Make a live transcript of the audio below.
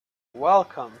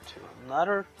Welcome to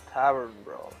another Tavern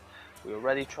Brawl. We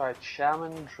already tried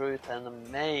Shaman, Druid and a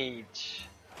Mage.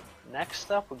 Next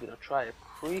up we're gonna try a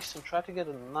Priest and try to get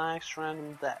a nice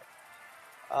random deck.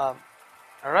 I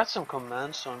read some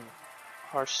comments on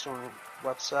Hearthstone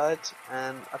website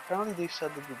and apparently they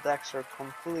said that the decks are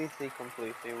completely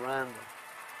random.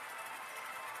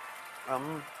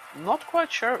 I'm not quite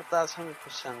sure if that's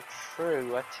 100%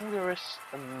 true. I think there is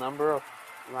a number of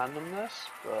randomness,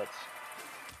 but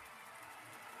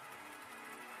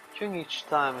queuing each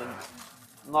time and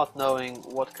not knowing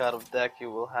what kind of deck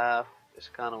you will have is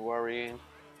kind of worrying.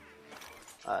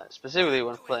 Specifically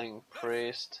when playing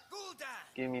Priest.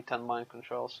 Give me 10 mind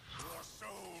controls.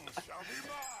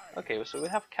 Okay, so we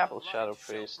have Capital Shadow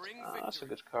Priest. That's a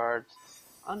good card.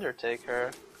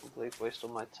 Undertaker, complete waste of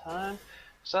my time.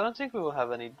 So I don't think we will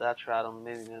have any death rattle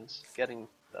minions. Getting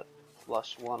that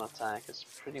 +1 attack is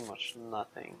pretty much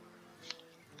nothing.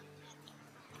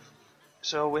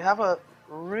 So we have a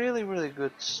really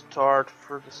good start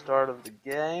for the start of the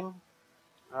game.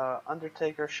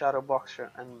 Undertaker, Shadow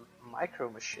Boxer and Micro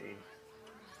Machine.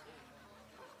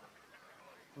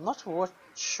 I'm not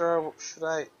sure, should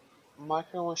I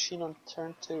Micro Machine on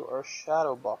turn 2 or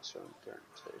Shadow Boxer on turn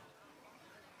 2?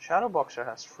 Shadow Boxer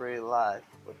has 3 life,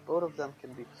 but both of them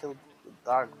can be killed with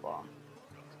Dark Bomb.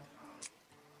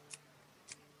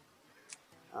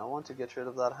 I want to get rid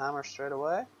of that hammer straight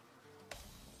away,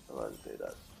 so let's do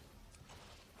that.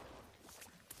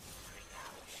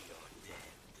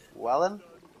 Wellen?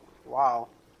 Wow.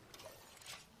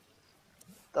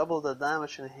 Double the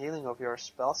damage and healing of your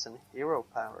spells and hero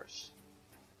powers.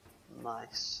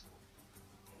 Nice.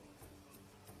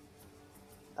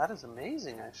 That is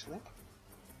amazing, actually.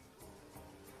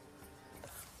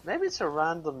 Maybe it's a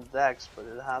random dex, but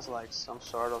it has like some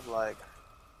sort of like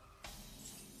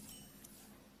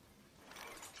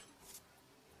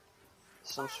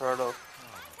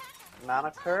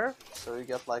mana curve. So you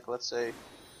get like, let's say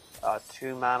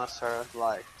 2 manas are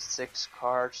like 6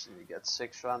 cards, and you get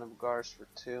 6 random cards for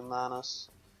 2 manas.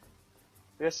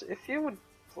 Because if you would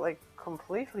like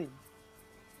completely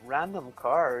random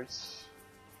cards,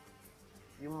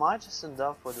 you might just end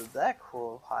up with a deck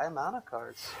full of high mana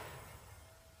cards.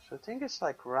 So I think it's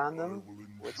like random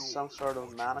with some sort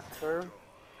of mana curve.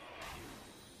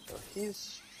 So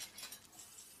he's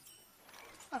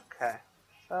okay.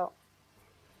 So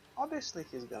obviously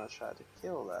he's gonna try to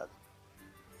kill that.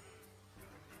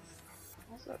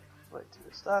 What's that? Wait,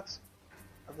 is that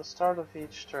at the start of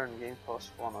each turn gain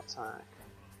 +1 attack?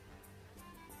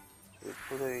 So we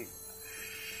put a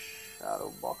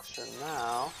Shadow Boxer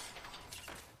now,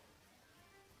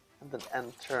 and then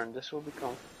end turn. This will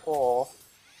become 4.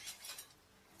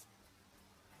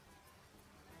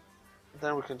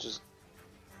 Then we can just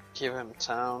give him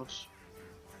towns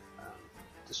and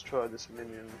destroy this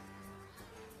minion.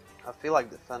 I feel like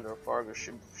Defender of Argus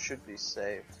should be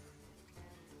saved.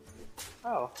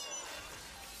 Oh,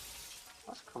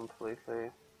 that's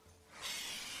completely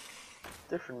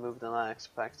different move than I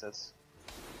expected.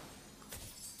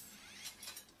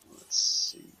 Let's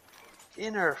see.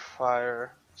 Inner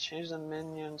Fire. Change the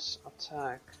minion's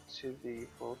attack to be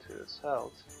equal to its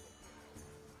health.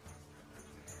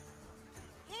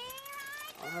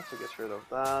 I'll have to get rid of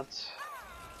that.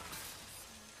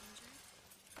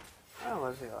 And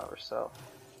let's heal ourselves.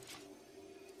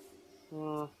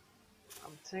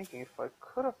 I'm thinking if I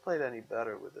could have played any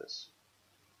better with this.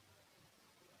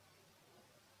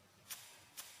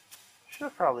 Should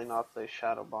have probably not played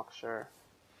Shadow Boxer.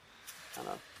 Kind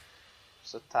of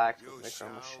just attacked with Micro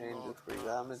Machine, do 3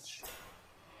 damage.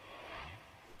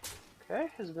 Okay,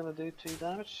 he's gonna do 2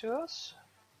 damage to us.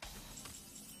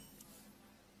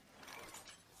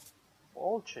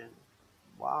 Fulgin.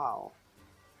 Wow.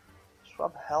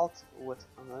 Swap health with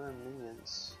another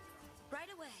minions. Right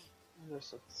away.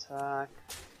 Just attack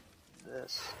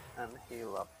this and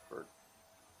heal up for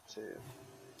 2.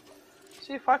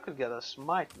 See if I could get a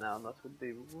smite now, that would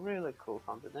be a really cool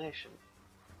combination.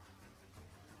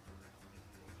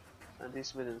 And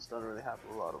these minions don't really have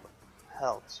a lot of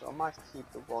health, so I might keep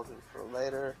the Vulcan for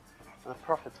later. And a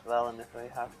Prophet Velen if I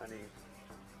have any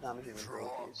damaging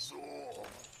abilities.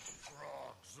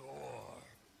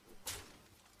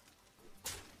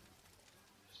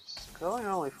 Just going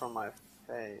only from my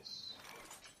face.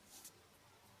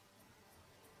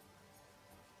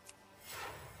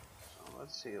 So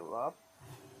let's heal up.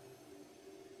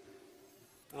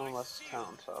 And let's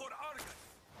count up.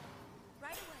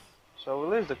 So we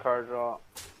lose the card draw,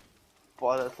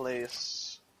 but at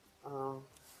least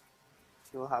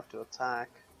you'll have to attack.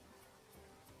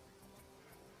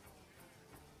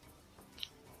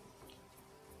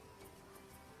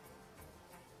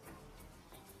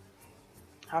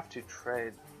 Have to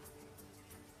trade.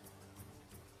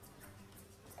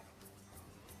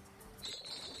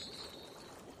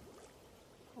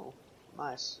 Oh,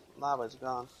 nice. Lava is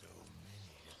gone.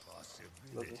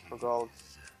 Looking for gold.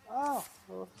 Oh,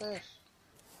 little fish.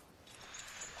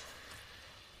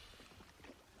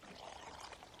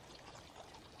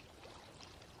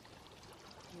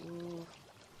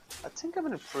 I think I'm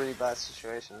in a pretty bad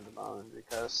situation at the moment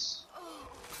because...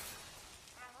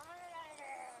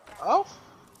 Oh!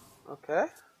 Okay.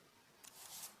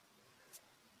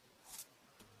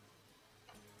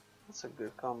 That's a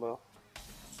good combo.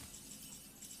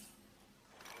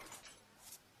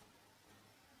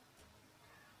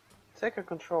 Take a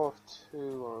control of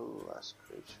 2 or less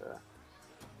creature.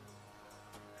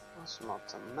 That's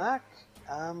not a mech.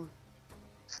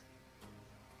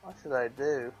 What should I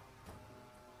do?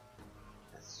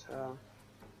 It's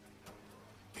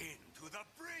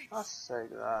let's take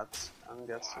that and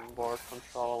get some board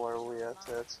control where we at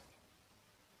it.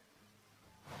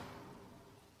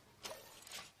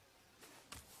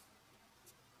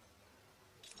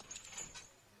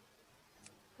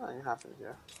 Nothing happened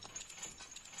here.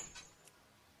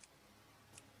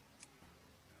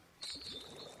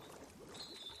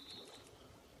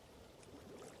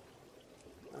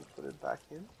 And put it back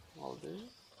in. I'll do.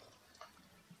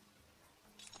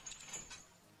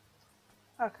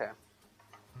 Okay.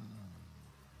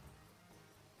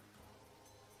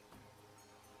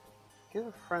 Give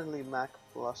a friendly mech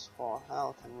 +4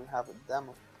 health, and we have a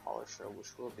demo polisher,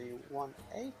 which will be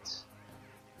 1/8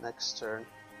 next turn.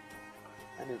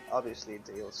 And it obviously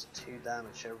deals 2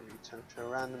 damage every turn to a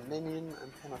random minion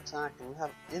and can attack. And we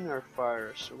have inner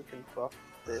fire, so we can buff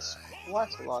this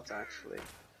quite a lot actually.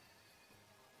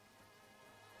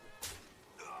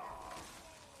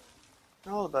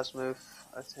 Now the best move,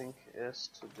 I think, is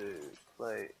to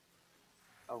play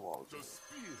a wall.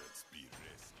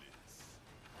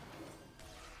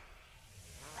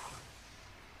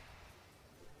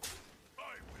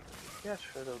 Get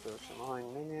rid of those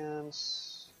annoying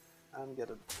minions and get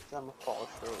a demo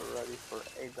polisher ready for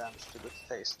 8 damage to the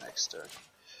face next turn.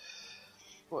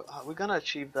 Well, we're gonna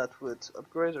achieve that with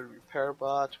upgraded repair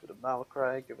bot, with a battle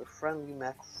cry, give a friendly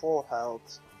mech full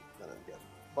health, gonna get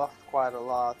buffed quite a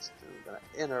lot, then we're gonna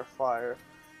inner fire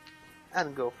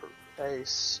and go for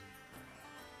face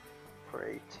for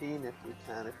 18 if we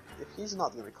can. If he's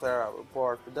not gonna clear our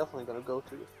board, we're definitely gonna go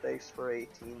to the face for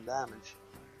 18 damage.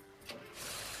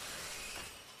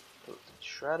 Go to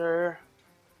Shredder.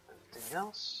 Anything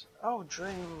else? Oh,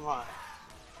 Drain Life.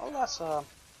 Oh, that's not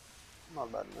a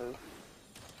bad move.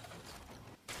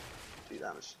 2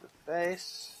 damage to the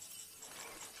face.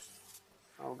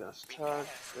 Now we're gonna start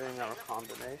doing our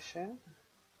combination.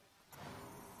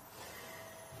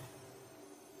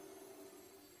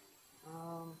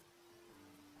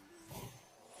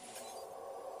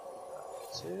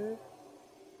 Two.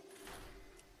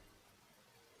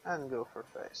 And go for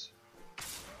face.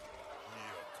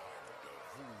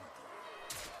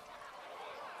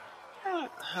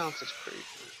 Hounds is pretty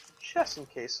good, just in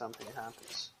case something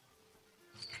happens.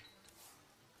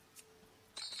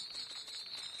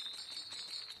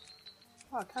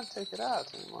 Oh, I can't take it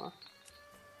out anymore.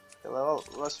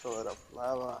 Okay, let's fill it up with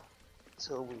lava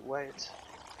until we wait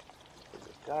for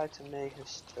the guy to make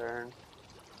his turn.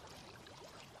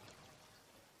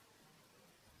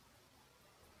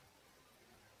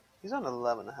 He's on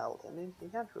 11 health. I mean, he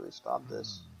can't really stop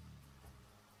this.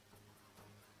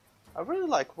 I really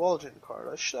like Vol'jin card.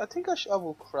 I think I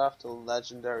will craft a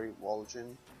legendary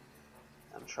Vol'jin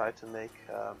and try to make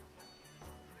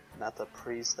meta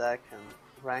priest deck and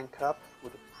rank up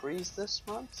with a priest this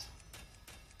month.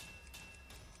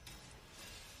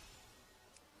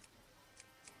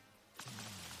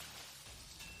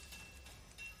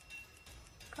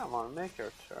 Come on, make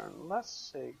your turn. Let's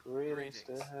say greetings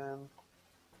to him.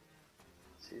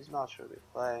 He's not really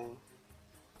playing.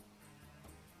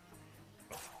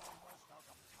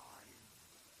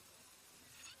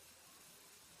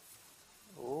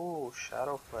 Ooh,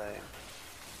 Shadow Flame.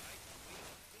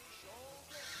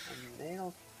 A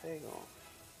Nailed Piggle.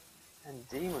 And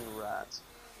Demon Rat.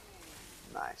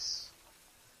 Nice.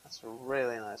 That's a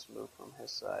really nice move from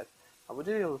his side. If we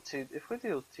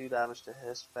deal 2 damage to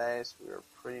his face, we are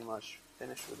pretty much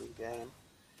finished with the game.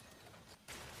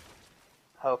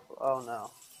 Hope. Oh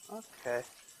no. Okay.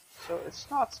 So it's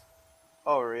not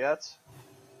over yet.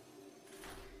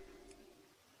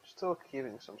 Still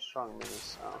keeping some strong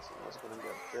minions out, so I was gonna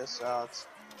get this out.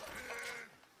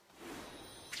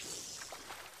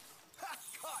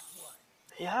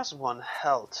 He has 1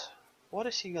 health. What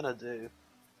is he gonna do?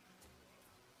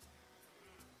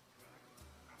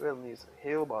 Really needs a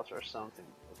heal bot or something.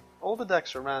 All the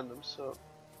decks are random, so...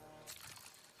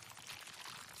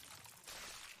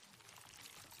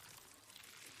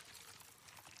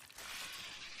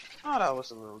 Oh, that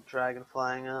was a little dragon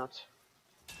flying out.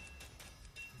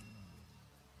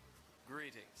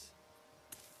 Greetings.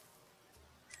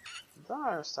 Don't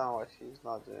understand why he's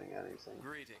not doing anything.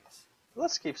 Greetings.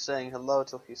 Let's keep saying hello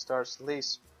till he starts at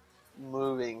least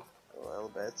moving a little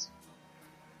bit.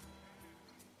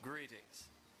 Greetings.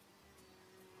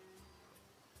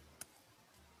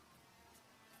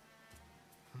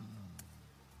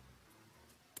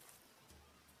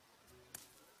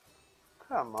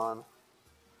 Come on.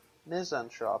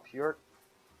 Misanthrope, you're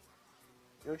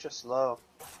just slow.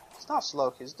 It's not slow,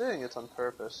 he's doing it on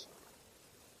purpose.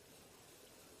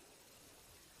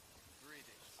 Greetings.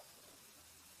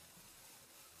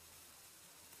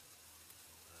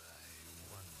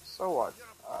 So what?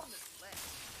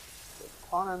 The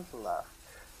opponent left.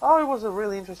 Oh, it was a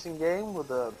really interesting game with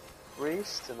a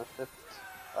priest in a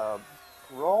 5th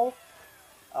role.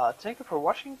 Thank you for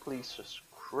watching. Please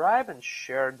subscribe and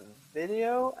share the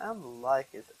video and like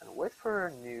it and wait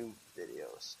for new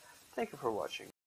videos. Thank you for watching.